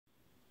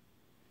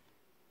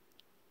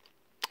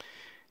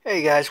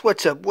Hey guys,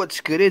 what's up?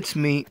 What's good? It's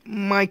me,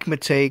 Mike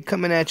Matei,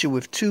 coming at you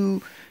with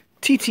two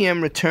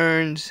TTM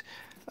Returns.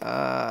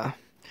 Uh,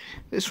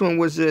 this one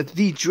was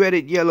the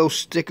dreaded yellow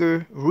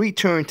sticker,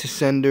 return to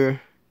sender,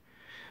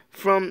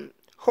 from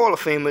Hall of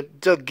Famer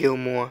Doug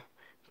Gilmour,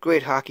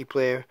 great hockey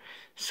player.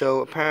 So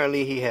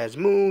apparently he has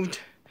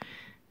moved,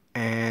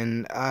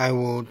 and I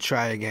will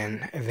try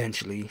again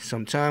eventually,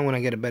 sometime when I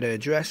get a better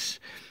address.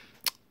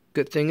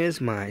 Good thing is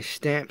my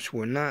stamps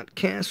were not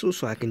canceled,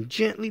 so I can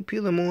gently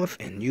peel them off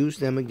and use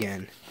them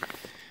again.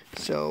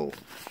 So,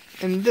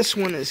 and this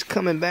one is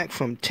coming back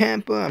from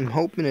Tampa. I'm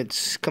hoping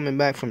it's coming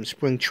back from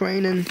spring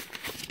training.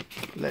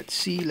 Let's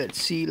see.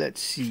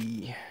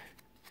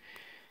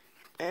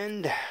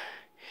 And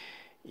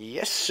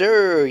yes,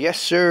 sir.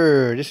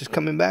 This is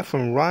coming back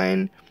from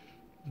Ryan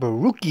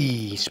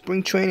Baruki.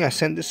 Spring training. I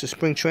sent this to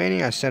spring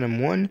training. I sent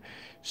him one.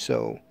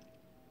 So,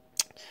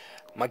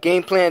 my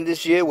game plan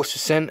this year was to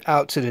send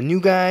out to the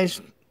new guys,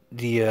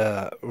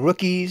 the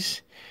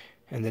rookies,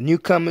 and the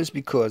newcomers,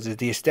 because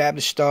the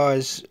established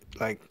stars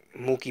like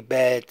Mookie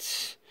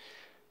Betts,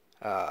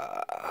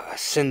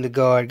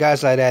 Syndergaard,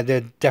 guys like that,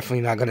 they're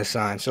definitely not going to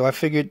sign. So I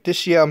figured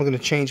this year I'm going to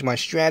change my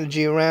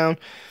strategy around,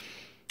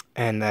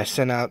 and I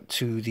sent out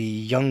to the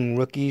young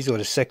rookies or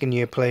the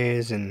second-year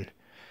players, and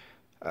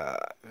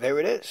there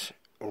it is,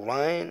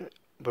 Ryan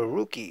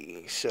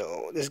Baruki.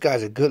 So this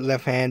guy's a good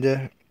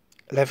left-handed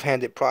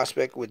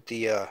prospect with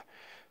the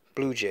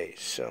Blue Jays.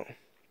 So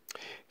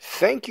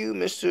thank you,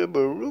 Mr.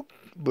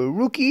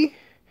 Baruki.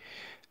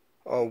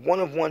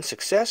 One-of-one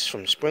success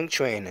from spring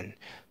training.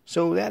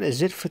 So that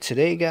is it for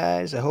today,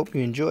 guys. I hope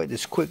you enjoyed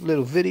this quick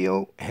little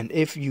video, and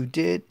if you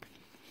did,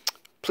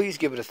 please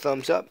give it a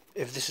thumbs up.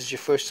 If this is your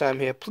first time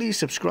here, please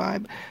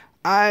subscribe.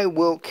 I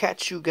will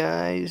catch you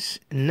guys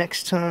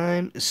next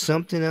time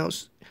something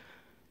else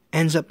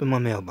ends up in my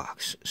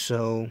mailbox.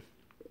 So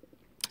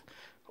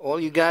all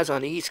you guys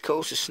on the East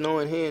Coast, it's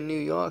snowing here in New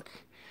York.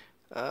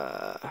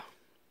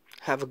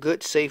 Have a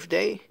good, safe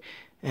day,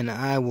 and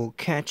I will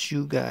catch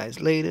you guys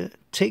later.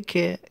 Take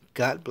care.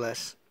 God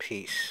bless.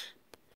 Peace.